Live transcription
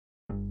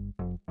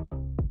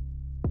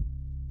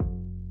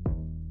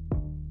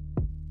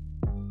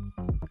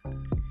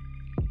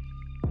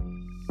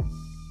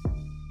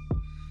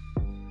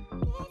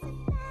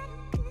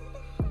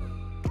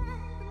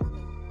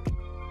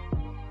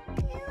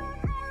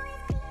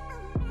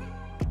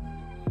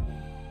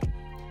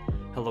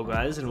Hello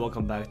guys, and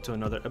welcome back to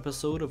another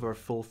episode of our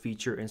full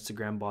feature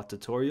Instagram bot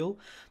tutorial.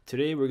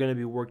 Today we're going to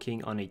be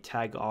working on a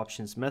tag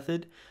options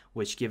method,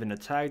 which given a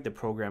tag, the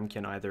program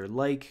can either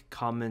like,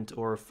 comment,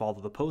 or follow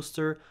the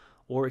poster,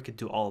 or it could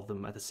do all of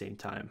them at the same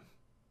time.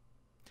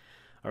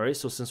 Alright,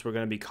 so since we're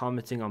going to be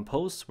commenting on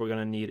posts, we're going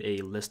to need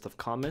a list of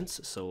comments.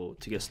 So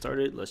to get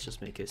started, let's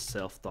just make a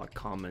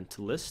self.comment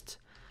list,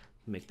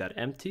 make that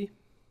empty.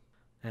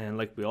 And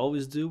like we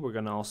always do, we're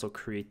going to also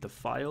create the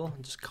file,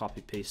 just copy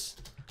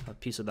paste a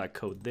piece of that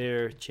code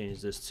there,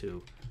 change this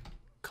to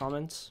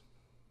comments.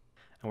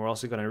 And we're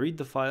also going to read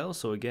the file.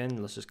 So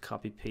again, let's just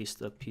copy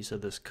paste a piece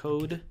of this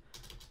code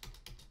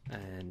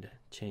and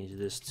change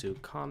this to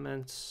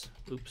comments,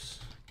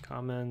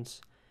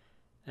 comments,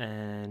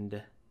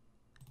 and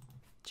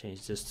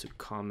change this to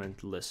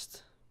comment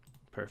list.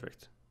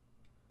 Perfect.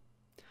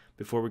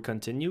 Before we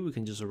continue, we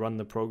can just run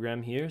the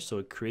program here. So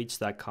it creates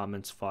that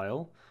comments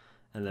file,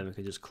 and then we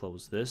can just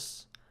close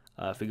this.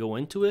 If we go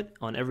into it,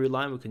 on every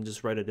line we can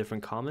just write a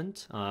different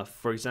comment.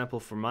 For example,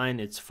 for mine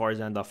it's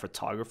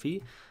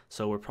Farzan.photography,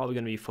 so we're probably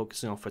going to be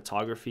focusing on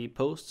photography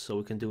posts, so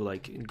we can do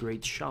like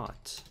great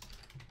shot,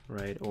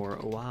 right, or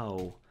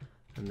wow,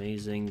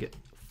 amazing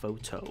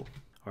photo.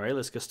 Alright,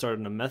 let's get started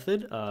on the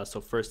method. So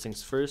first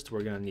things first,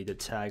 we're going to need a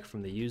tag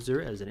from the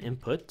user as an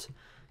input.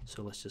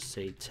 So let's just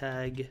say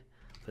tag,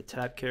 the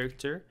tab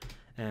character,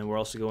 and we're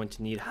also going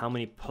to need how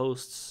many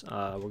posts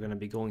we're going to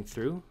be going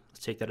through.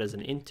 Let's take that as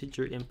an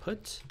integer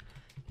input,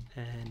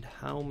 and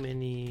how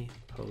many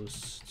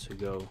posts to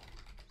go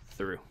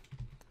through.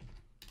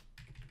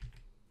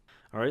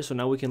 Alright, so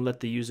now we can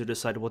let the user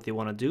decide what they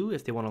want to do,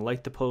 if they want to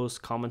like the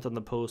post, comment on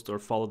the post, or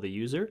follow the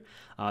user.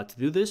 To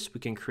do this, we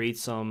can create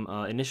some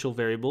initial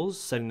variables,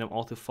 setting them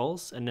all to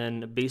false, and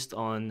then based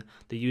on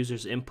the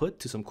user's input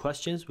to some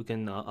questions, we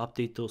can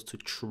update those to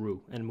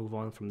true and move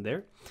on from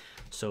there.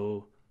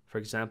 So for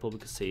example, we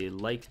could say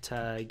like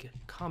tag,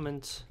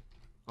 comment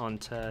on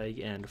tag,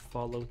 and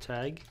follow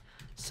tag.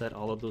 Set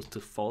all of those to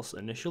false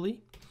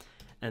initially,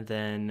 and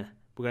then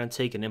we're going to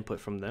take an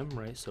input from them,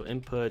 right? So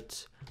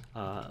input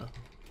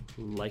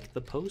like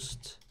the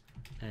post,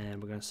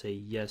 and we're going to say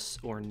yes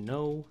or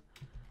no,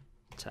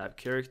 tab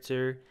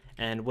character,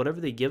 and whatever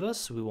they give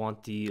us, we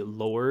want the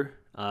lower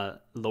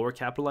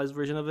capitalized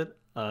version of it,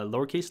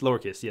 lowercase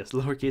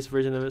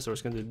version of it. So we're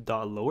just going to do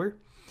dot lower,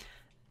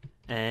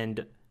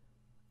 and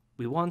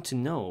we want to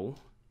know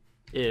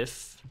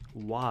if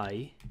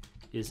y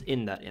is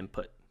in that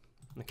input.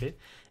 Okay,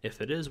 if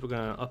it is, we're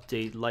going to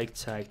update like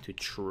tag to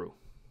true.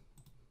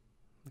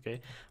 Okay,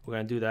 we're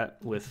going to do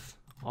that with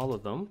all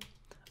of them.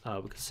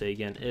 We could say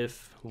again,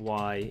 if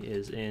y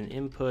is in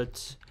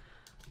input,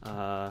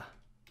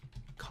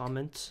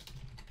 comment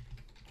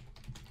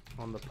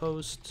on the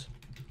post,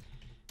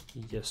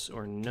 yes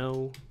or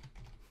no,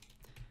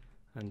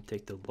 and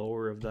take the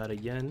lower of that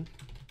again.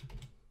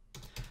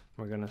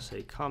 We're going to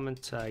say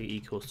comment tag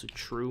equals to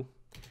true,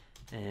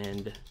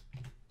 and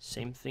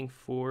same thing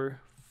for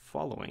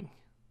following.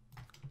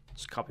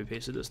 Just copy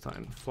paste it this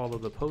time. Follow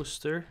the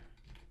poster,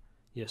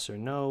 yes or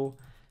no,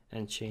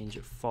 and change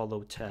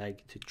follow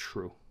tag to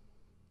true.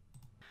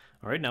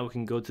 All right, now we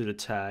can go to the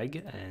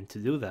tag, and to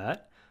do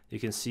that, you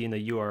can see in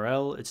the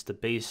URL, it's the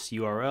base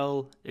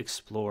URL,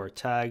 explore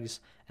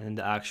tags, and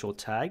the actual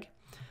tag.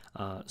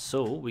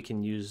 So we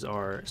can use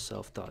our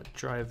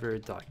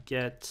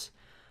self.driver.get.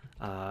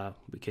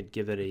 We could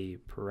give it a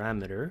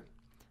parameter,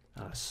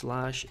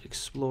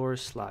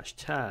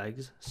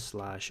 /explore/tags/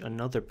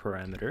 another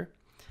parameter.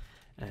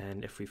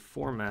 And if we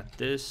format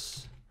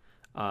this,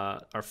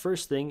 our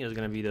first thing is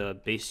going to be the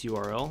base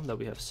URL that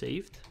we have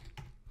saved,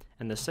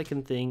 and the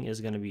second thing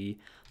is going to be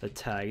the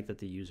tag that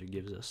the user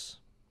gives us,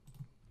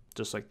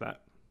 just like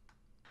that.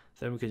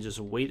 Then we can just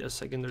wait a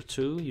second or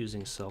two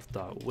using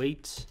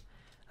self.wait,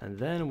 and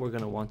then we're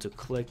going to want to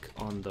click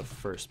on the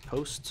first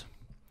post.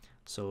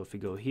 So if we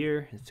go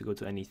here, if we go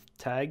to any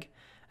tag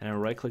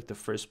and right click the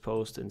first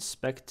post,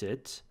 inspect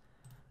it,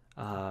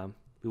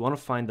 we want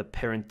to find the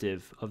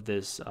parentive of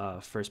this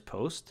first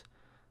post.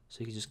 So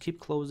you can just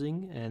keep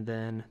closing, and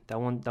then that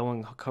one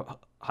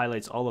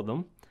highlights all of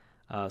them.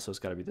 So it's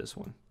got to be this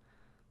one.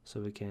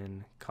 So we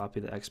can copy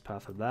the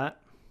XPath of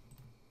that,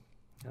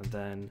 and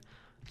then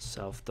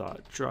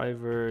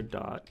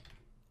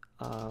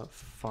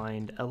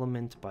self.driver.find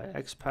element by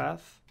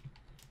XPath,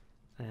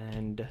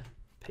 and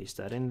paste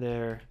that in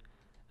there,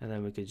 and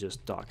then we could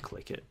just dot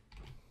click it.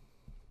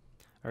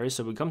 Alright,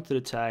 so we come to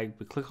the tag,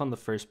 we click on the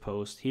first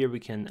post. Here we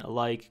can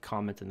like,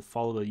 comment, and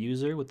follow the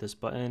user with this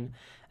button.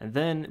 And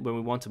then when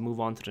we want to move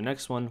on to the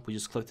next one, we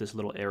just click this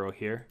little arrow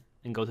here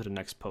and go to the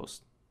next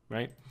post,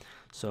 right?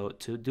 So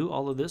to do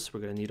all of this, we're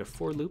going to need a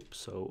for loop.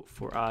 So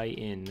for I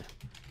in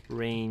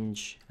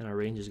range, and our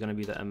range is going to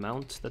be the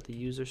amount that the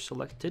user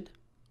selected.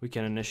 We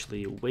can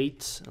initially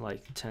wait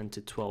like 10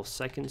 to 12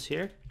 seconds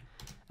here.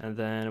 And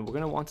then we're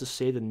going to want to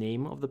say the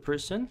name of the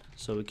person,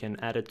 so we can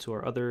add it to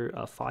our other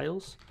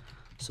files.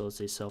 So let's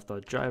say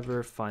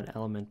self.driver, find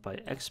element by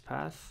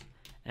XPath,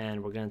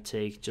 and we're going to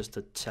take just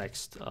the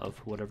text of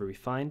whatever we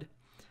find.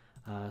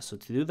 So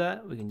to do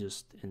that, we can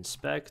just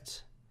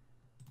inspect,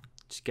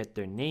 just get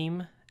their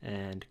name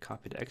and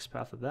copy the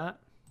XPath of that.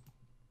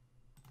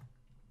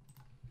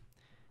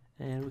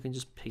 And we can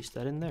just paste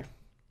that in there.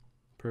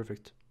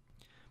 Perfect.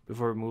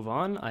 Before we move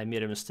on, I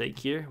made a mistake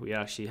here. We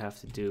actually have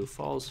to do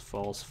false,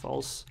 false,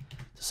 false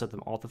to set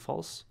them all to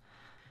false.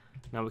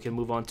 Now we can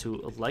move on to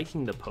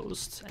liking the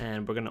post,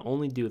 and we're gonna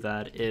only do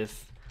that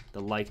if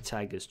the like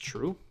tag is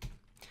true.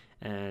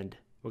 And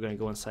we're gonna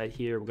go inside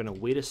here, we're gonna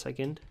wait a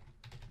second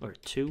or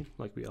two,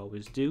 like we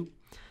always do.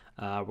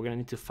 We're gonna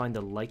need to find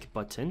the like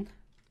button,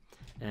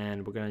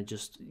 and we're gonna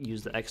just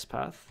use the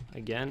XPath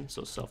again.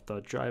 So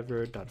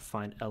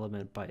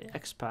self.driver.findElement by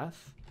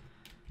XPath,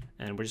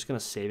 and we're just gonna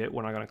save it.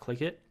 We're not gonna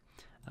click it.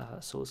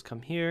 So let's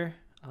come here,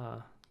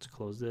 let's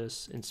close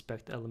this,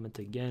 inspect element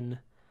again.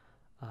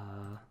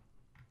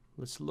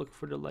 Let's look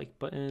for the like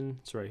button.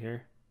 It's right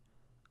here.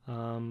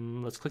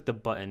 Let's click the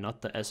button,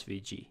 not the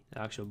SVG,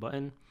 the actual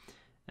button,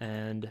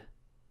 and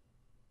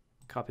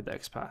copy the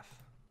XPath.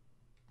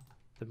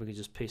 Then we can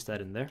just paste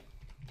that in there.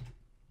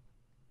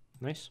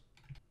 Nice.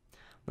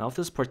 Now if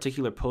this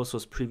particular post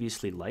was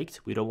previously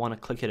liked, we don't want to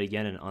click it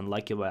again and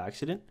unlike it by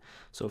accident.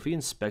 So if we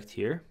inspect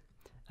here,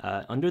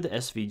 under the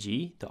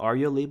SVG, the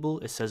ARIA label,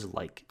 it says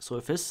like. So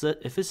if it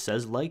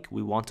says like,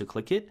 we want to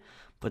click it,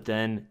 but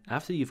then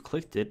after you've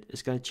clicked it,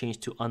 it's going to change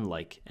to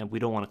unlike, and we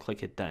don't want to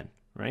click it then,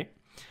 right?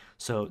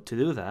 So to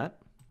do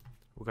that,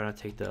 we're going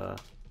to take the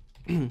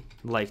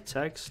like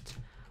text.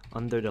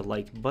 Under the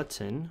like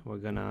button, we're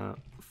going to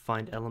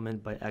find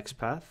element by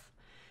XPath.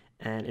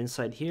 And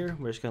inside here,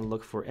 we're just going to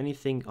look for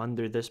anything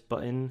under this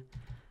button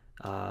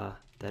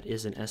that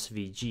is an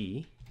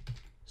SVG.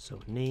 So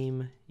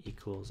name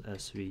equals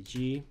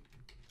SVG.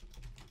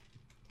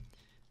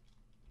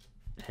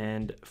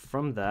 And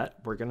from that,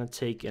 we're going to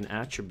take an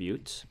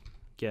attribute,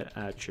 get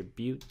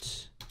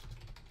attribute,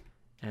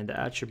 and the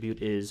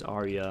attribute is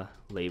ARIA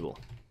label.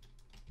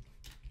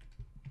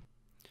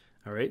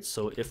 All right,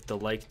 so if the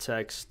like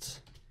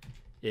text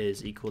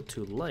is equal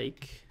to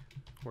like,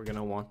 we're going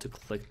to want to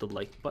click the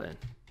like button,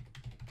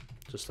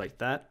 just like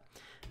that.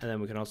 And then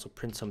we can also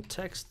print some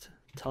text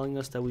telling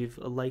us that we've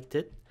liked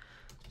it.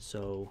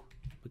 So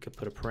we could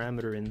put a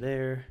parameter in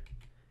there.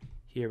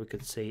 Here we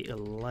could say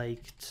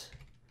liked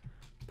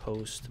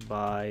post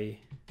by,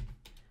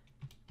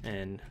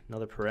 and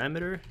another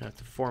parameter. I have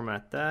to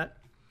format that.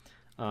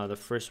 The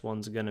first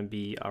one's gonna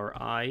be our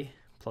I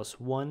plus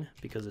 1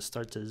 because it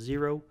starts at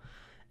 0,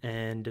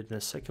 and the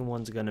second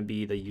one's gonna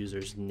be the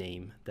user's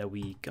name that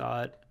we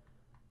got.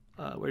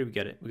 Where did we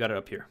get it? We got it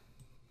up here.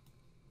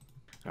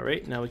 All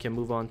right, now we can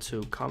move on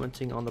to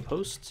commenting on the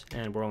post,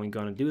 and we're only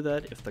gonna do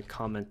that if the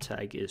comment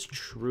tag is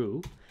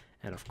true.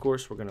 And of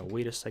course, we're gonna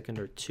wait a second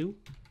or two.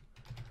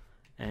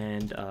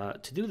 And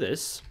to do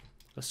this,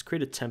 let's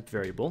create a temp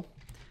variable.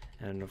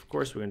 And of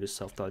course, we're gonna do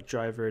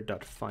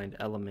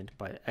self.driver.findElement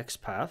by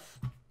XPath.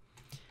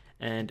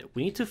 And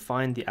we need to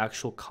find the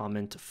actual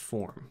comment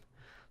form.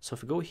 So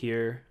if we go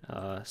here,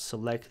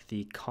 select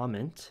the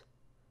comment.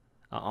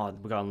 Oh,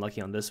 we got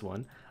unlucky on this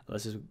one.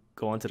 Let's just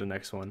go on to the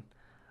next one.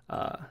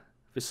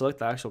 If we select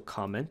the actual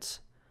comment,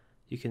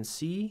 you can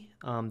see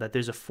that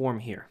there's a form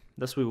here.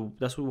 That's what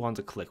we want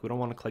to click. We don't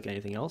want to click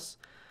anything else.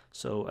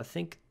 So I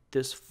think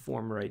this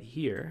form right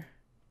here,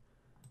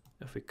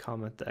 if we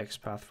comment the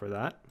XPath for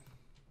that,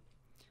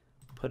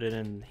 put it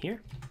in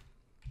here.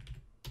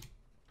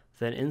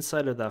 Then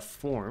inside of that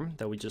form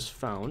that we just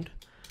found,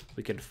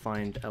 we can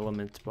find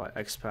element by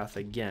XPath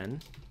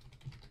again.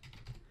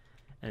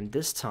 And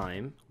this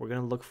time, we're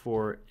going to look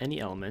for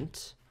any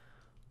element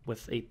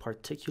with a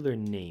particular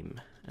name.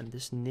 And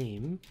this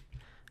name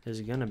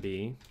is going to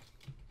be,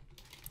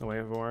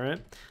 wait for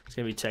it, it's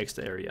going to be text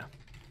area.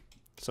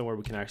 Somewhere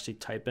we can actually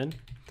type in.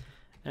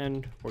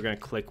 And we're going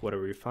to click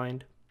whatever we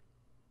find.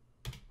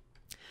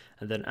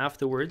 And then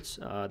afterwards,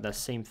 that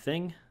same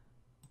thing.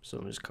 So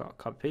I'm just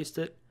copy paste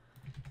it.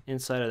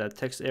 Inside of that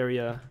text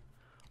area,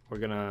 we're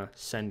going to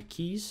send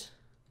keys.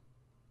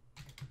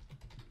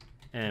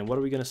 And what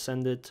are we going to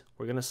send it?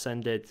 We're going to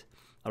send it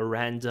a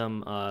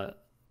random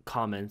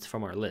comment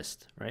from our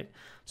list, right?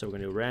 So we're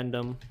going to do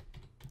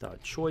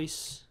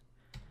random.choice,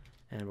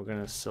 and we're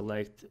going to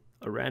select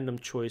a random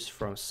choice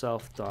from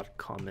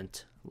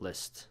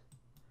self.comment_list.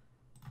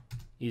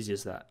 Easy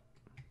as that.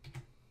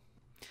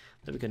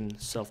 Then we can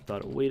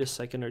self.wait a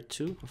second or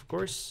two, of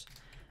course.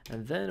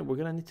 And then we're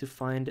going to need to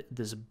find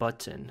this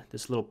button,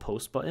 this little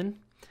post button.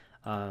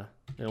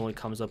 It only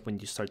comes up when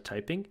you start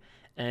typing.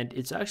 And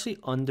it's actually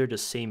under the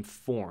same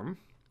form.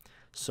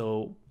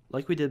 So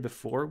like we did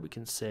before, we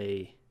can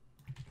say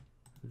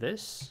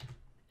this.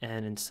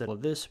 And instead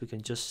of this, we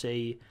can just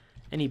say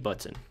any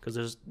button,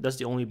 because that's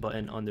the only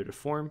button under the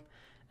form.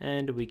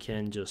 And we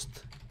can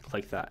just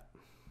click that.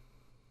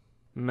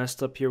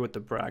 Messed up here with the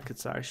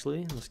brackets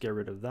actually. Let's get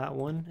rid of that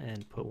one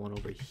and put one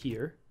over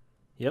here.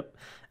 Yep.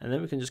 And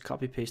then we can just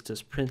copy paste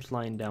this print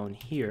line down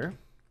here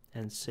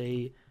and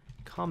say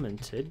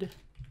commented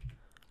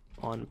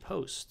on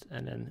post,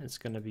 and then it's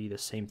going to be the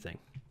same thing.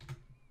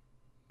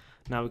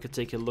 Now we could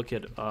take a look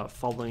at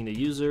following the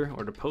user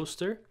or the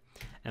poster,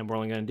 And we're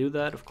only going to do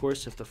that, of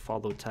course, if the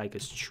follow tag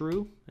is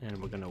true,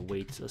 and we're going to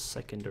wait a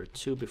second or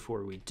two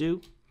before we do.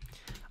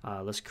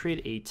 Let's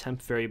create a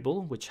temp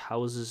variable which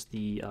houses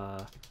the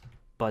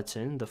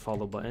button, the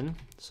follow button.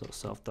 So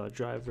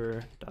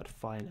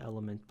self.driver.find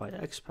element by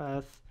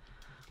XPath.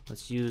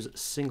 Let's use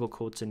single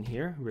quotes in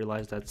here.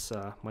 Realize that's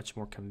much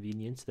more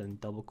convenient than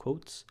double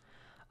quotes.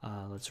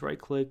 Let's right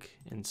click,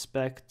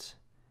 inspect,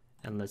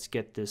 and let's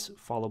get this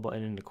follow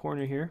button in the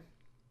corner here.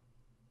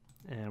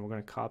 And we're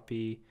going to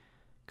copy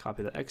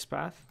the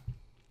XPath.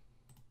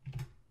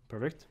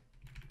 Perfect.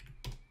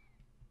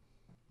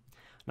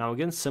 Now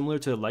again, similar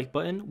to the like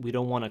button, we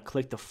don't want to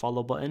click the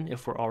follow button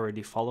if we're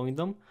already following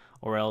them,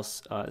 or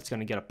else it's going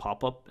to get a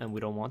pop-up and we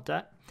don't want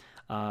that.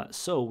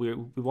 So we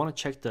want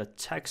to check the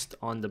text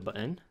on the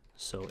button.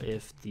 So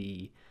if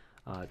the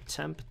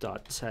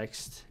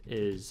temp.text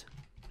is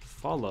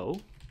follow,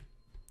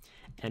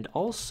 and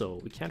also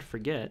we can't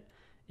forget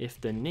if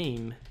the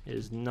name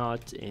is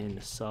not in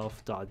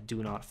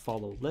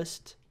self.do-not-follow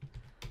list,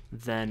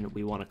 then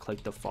we want to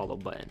click the follow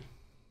button.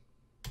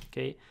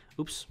 Okay,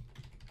 oops,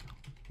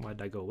 why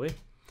did I go away?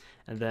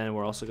 And then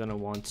we're also going to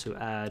want to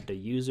add the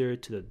user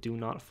to the do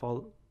not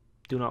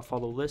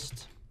follow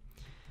list,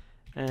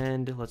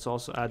 and let's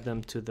also add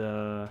them to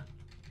the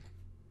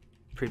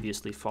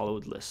previously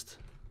followed list.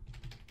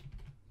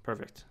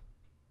 Perfect.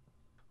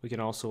 We can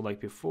also, like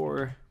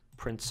before,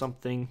 print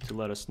something to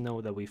let us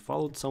know that we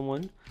followed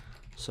someone.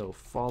 So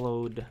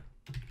followed,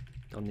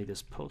 don't need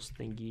this post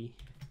thingy,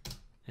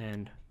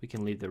 and we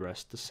can leave the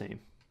rest the same.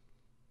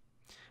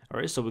 All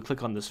right, so we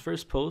click on this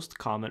first post,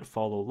 comment,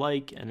 follow,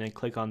 like, and then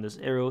click on this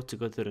arrow to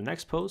go to the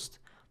next post.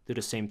 Do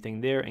the same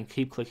thing there and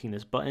keep clicking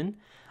this button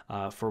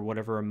for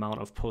whatever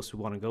amount of posts we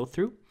want to go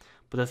through.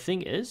 But the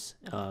thing is,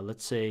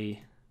 let's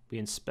say we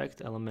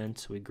inspect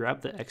elements, we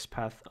grab the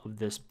XPath of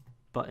this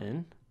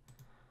button,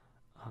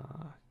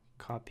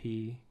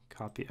 copy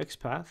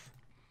XPath,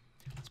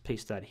 let's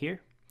paste that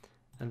here.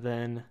 And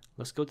then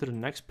let's go to the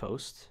next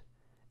post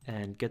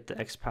and get the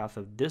XPath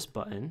of this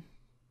button,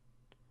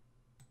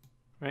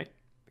 right?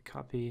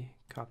 Copy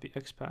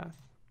XPath.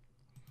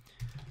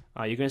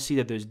 You're going to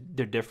see that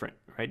they're different,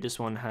 right? This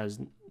one has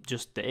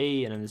just the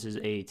A, and then this is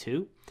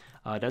A2.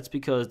 That's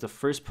because the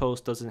first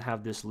post doesn't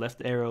have this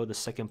left arrow, the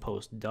second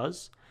post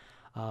does.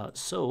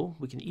 So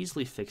we can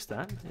easily fix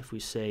that if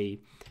we say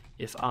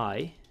if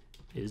I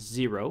is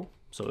 0,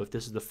 so if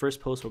this is the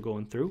first post we're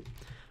going through,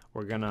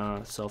 we're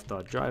gonna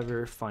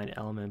self.driver find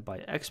element by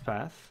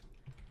XPath,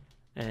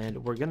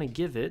 and we're gonna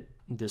give it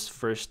this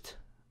first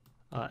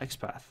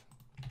XPath.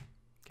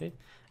 Okay,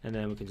 and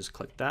then we can just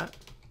click that.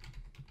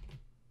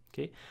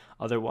 Okay,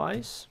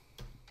 otherwise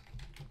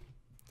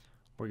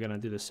we're gonna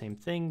do the same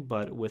thing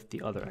but with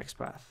the other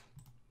XPath.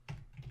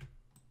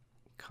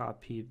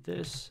 Copy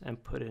this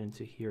and put it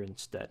into here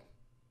instead,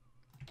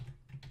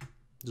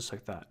 just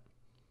like that.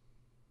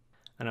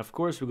 And of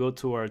course we go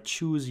to our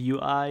choose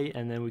UI,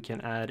 and then we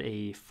can add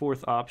a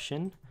fourth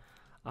option.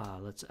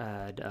 Let's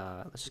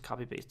just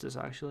copy paste this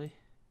actually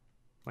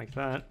like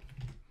that.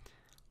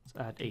 Let's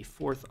add a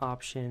fourth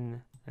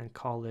option and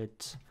call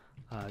it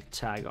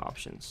tag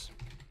options.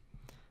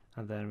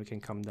 And then we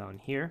can come down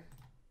here.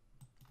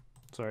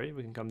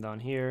 We can come down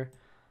here,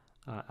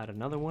 add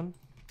another one.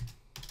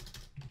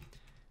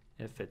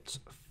 If it's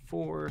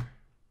 4,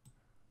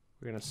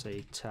 we're gonna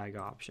say tag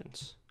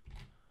options.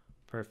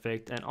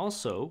 Perfect. And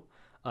also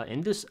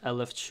in this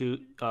LF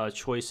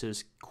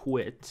choices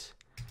quit,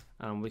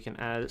 we can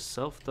add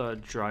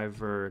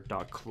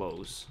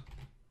self.driver.close.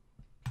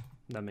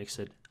 That makes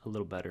it a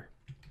little better.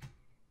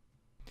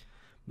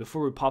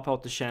 Before we pop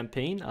out the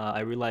champagne, I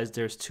realized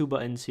there's 2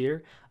 buttons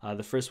here.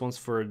 The first one's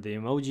for the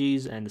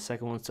emojis and the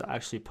second one's to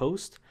actually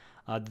post.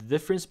 The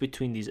difference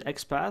between these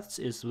XPaths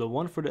is the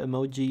one for the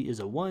emoji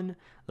is a 1,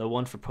 the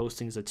one for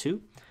posting is a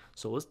 2.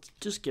 So let's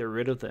just get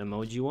rid of the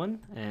emoji one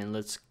and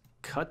let's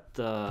cut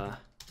the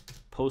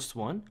post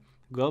one,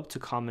 go up to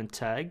comment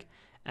tag,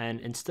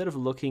 and instead of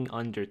looking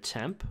under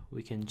temp,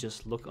 we can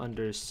just look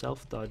under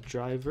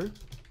self.driver,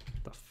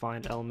 the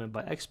find element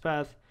by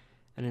XPath,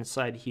 and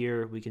inside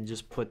here we can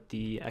just put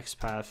the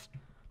XPath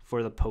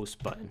for the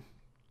post button.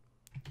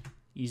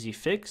 Easy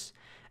fix.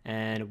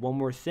 And one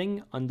more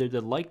thing, under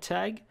the like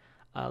tag,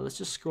 let's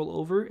just scroll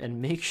over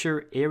and make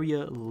sure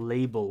area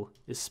label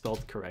is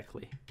spelled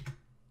correctly.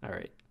 All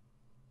right.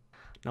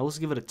 Now let's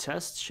give it a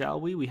test, shall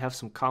we? We have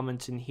some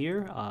comments in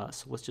here,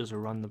 so let's just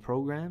run the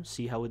program,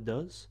 see how it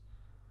does.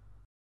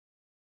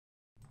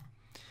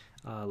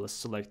 Let's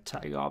select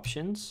tag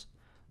options.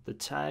 The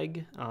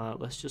tag,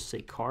 let's just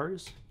say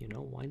cars, you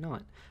know, why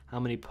not? How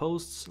many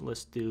posts?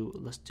 Let's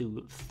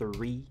do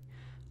 3.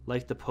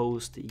 Like the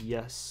post,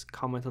 yes.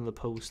 Comment on the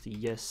post,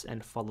 yes.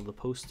 And follow the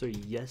poster,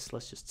 yes.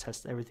 Let's just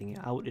test everything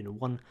out in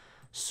one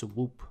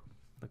swoop.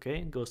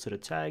 Okay, goes to the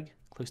tag,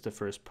 clicks the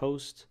first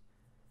post.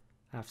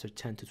 After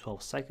 10 to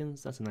 12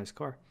 seconds, that's a nice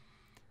car.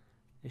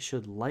 It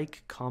should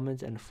like,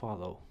 comment, and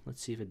follow.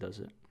 Let's see if it does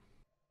it.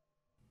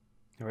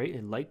 All right,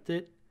 it liked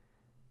it,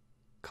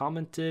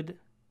 commented,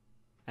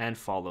 and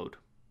followed.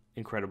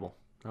 Incredible.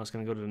 Now it's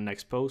gonna go to the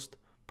next post.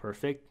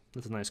 Perfect.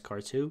 That's a nice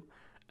car too.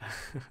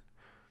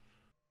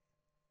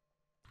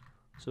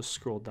 So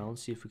scroll down,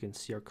 see if we can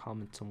see our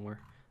comment somewhere.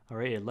 All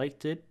right, it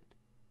liked it.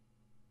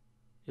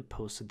 It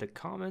posted the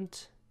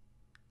comment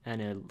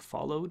and it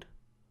followed.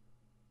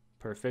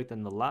 Perfect.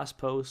 And the last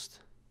post,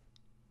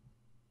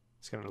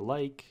 it's going to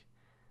like,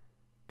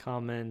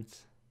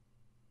 comment,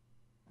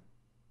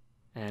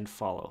 and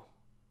follow.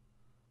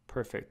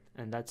 Perfect.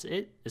 And that's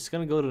it. It's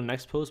going to go to the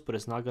next post, but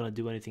it's not going to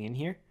do anything in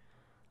here.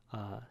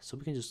 So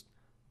we can just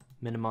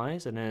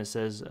minimize, and then it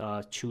says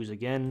choose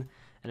again,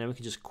 and then we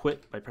can just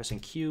quit by pressing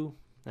Q,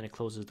 and it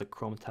closes the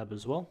Chrome tab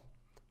as well.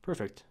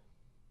 Perfect.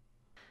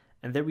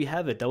 And there we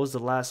have it. That was the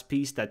last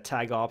piece, that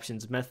tag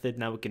options method.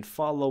 Now we can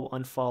follow,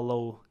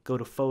 unfollow, go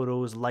to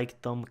photos,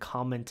 like them,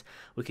 comment.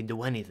 We can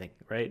do anything,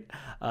 right?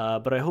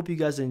 But I hope you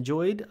guys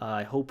enjoyed.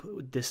 I hope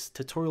this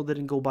tutorial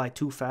didn't go by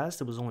too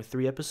fast. It was only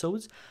 3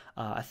 episodes.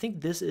 I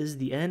think this is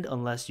the end,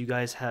 unless you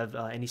guys have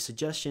any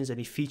suggestions,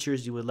 any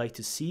features you would like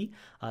to see.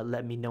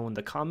 Let me know in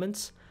the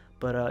comments.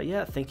 But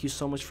yeah, thank you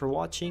so much for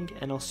watching,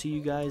 and I'll see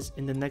you guys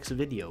in the next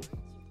video.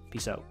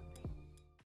 Peace out.